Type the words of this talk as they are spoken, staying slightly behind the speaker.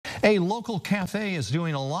A local cafe is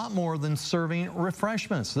doing a lot more than serving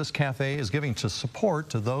refreshments. This cafe is giving support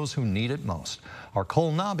to those who need it most. Our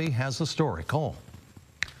Cole Nobby has the story. Cole.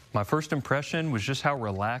 My first impression was just how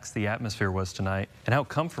relaxed the atmosphere was tonight and how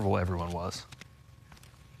comfortable everyone was.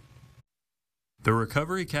 The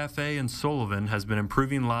Recovery Cafe in Sullivan has been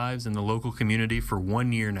improving lives in the local community for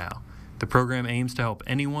 1 year now. The program aims to help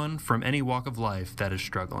anyone from any walk of life that is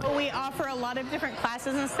struggling. We offer a lot of different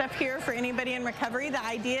classes and stuff here for anybody in recovery. The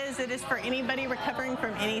idea is it is for anybody recovering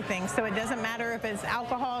from anything. So it doesn't matter if it's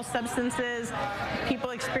alcohol, substances,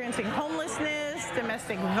 people experiencing homelessness,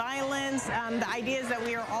 domestic violence. The idea is that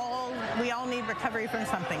we all need recovery from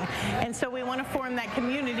something. And so we want to form that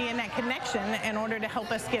community and that connection in order to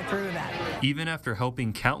help us get through that. Even after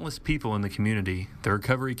helping countless people in the community, the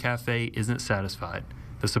Recovery Cafe isn't satisfied.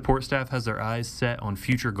 The support staff has their eyes set on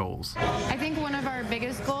future goals. I think one of our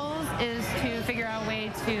biggest goals is to figure out a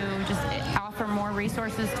way to just offer more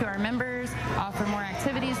resources to our members, offer more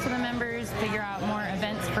activities to the members, figure out more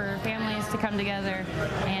events for families to come together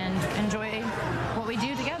and enjoy what we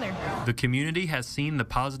do together. The community has seen the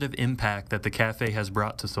positive impact that the cafe has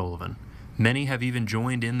brought to Sullivan. Many have even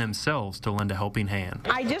joined in themselves to lend a helping hand.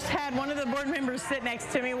 I just had one of the board members sit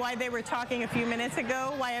next to me while they were talking a few minutes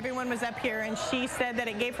ago, while everyone was up here, and she said that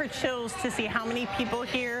it gave her chills to see how many people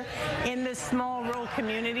here in this small rural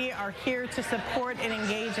community are here to support and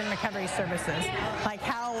engage in recovery services. Like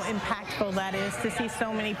how impactful that is to see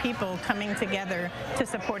so many people coming together to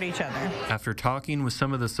support each other. After talking with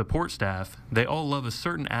some of the support staff, they all love a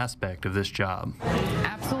certain aspect of this job.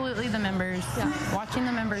 Absolutely the members. Watching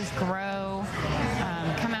the members grow,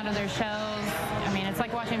 come out of their shells. I mean, it's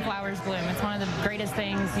like watching flowers bloom. It's one of the greatest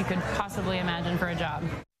things you could possibly imagine for a job.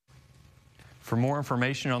 For more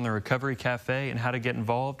information on the Recovery Cafe and how to get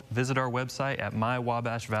involved, visit our website at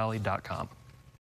mywabashvalley.com.